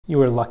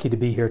You are lucky to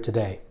be here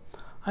today.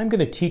 I'm going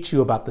to teach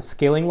you about the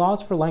scaling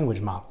laws for language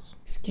models.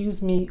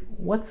 Excuse me,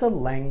 what's a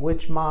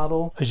language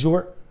model?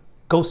 Azure,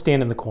 go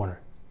stand in the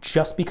corner.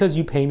 Just because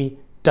you pay me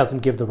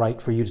doesn't give the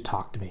right for you to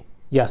talk to me.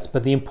 Yes,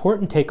 but the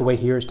important takeaway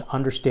here is to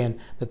understand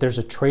that there's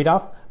a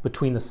trade-off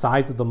between the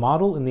size of the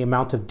model and the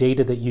amount of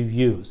data that you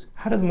use.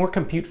 How does more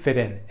compute fit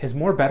in? Is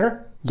more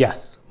better?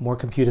 Yes, more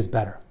compute is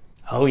better.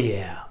 Oh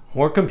yeah,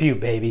 more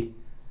compute, baby.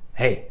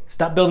 Hey,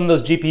 stop building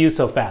those GPUs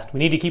so fast. We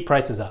need to keep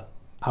prices up.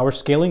 Our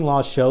scaling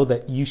laws show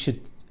that you should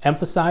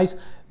emphasize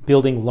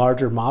building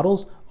larger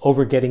models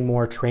over getting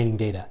more training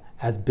data,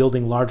 as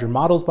building larger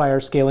models by our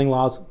scaling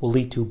laws will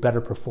lead to better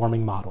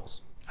performing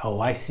models. Oh,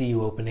 I see you,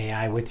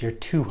 OpenAI, with your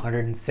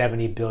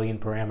 270 billion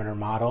parameter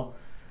model.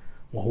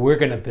 Well, we're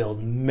going to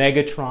build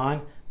Megatron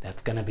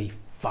that's going to be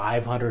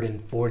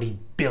 540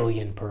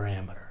 billion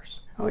parameters.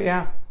 Oh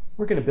yeah,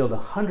 we're going to build a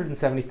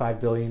 175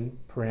 billion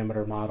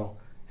parameter model,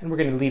 and we're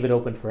going to leave it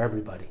open for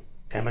everybody.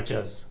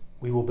 Amateurs,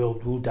 we will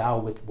build Wu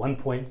Dao with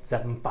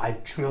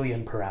 1.75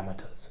 trillion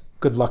parameters.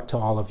 Good luck to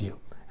all of you.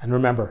 And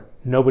remember,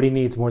 nobody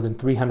needs more than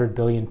 300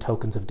 billion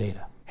tokens of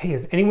data. Hey,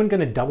 is anyone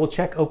going to double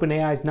check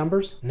OpenAI's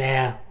numbers?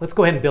 Nah, let's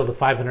go ahead and build a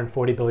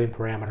 540 billion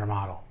parameter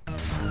model.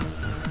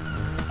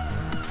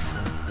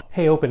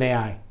 Hey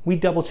OpenAI, we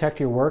double checked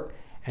your work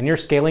and your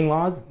scaling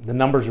laws, the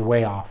numbers are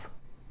way off.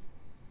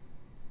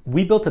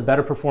 We built a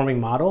better performing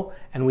model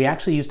and we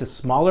actually used a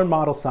smaller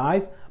model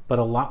size, but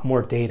a lot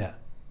more data.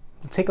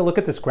 Take a look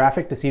at this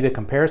graphic to see the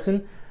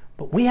comparison,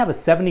 but we have a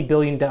 70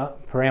 billion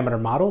parameter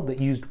model that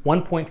used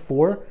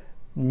 1.4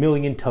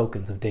 million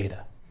tokens of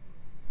data.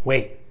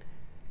 Wait,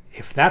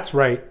 if that's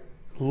right,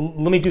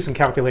 let me do some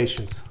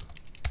calculations.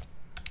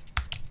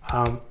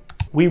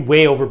 We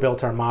way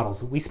overbuilt our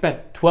models. We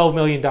spent $12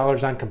 million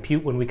on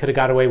compute when we could have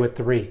got away with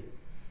 3.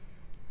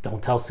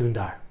 Don't tell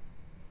Sundar.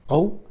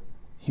 Oh,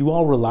 you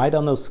all relied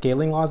on those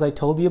scaling laws I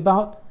told you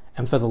about?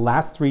 And for the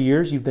last 3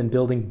 years, you've been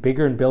building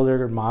bigger and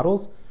bigger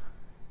models?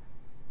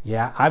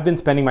 Yeah, I've been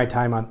spending my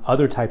time on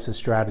other types of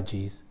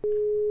strategies.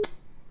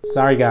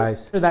 Sorry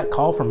guys. Hear that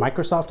call from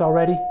Microsoft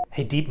already?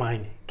 Hey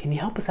DeepMind, can you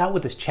help us out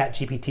with this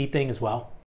ChatGPT thing as well?